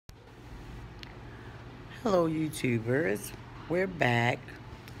Hello, YouTubers. We're back,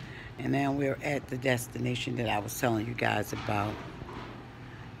 and now we're at the destination that I was telling you guys about.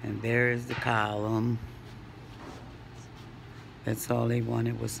 And there's the column. That's all they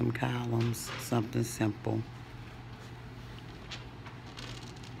wanted was some columns, something simple.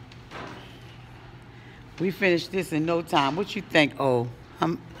 We finished this in no time. What you think? Oh,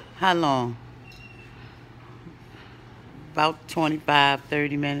 how long? About 25,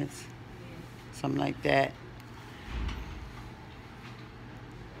 30 minutes, something like that.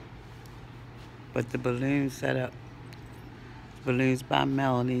 But the balloon set up. Balloons by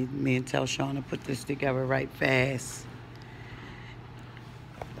Melanie. Me and Telshawn put this together right fast.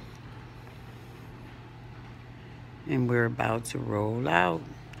 And we're about to roll out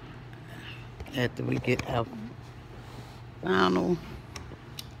after we get our final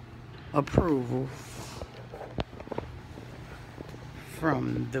approval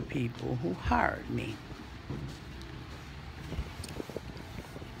from the people who hired me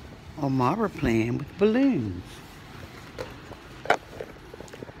on my plan with balloons.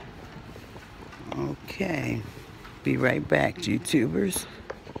 Okay, be right back, YouTubers.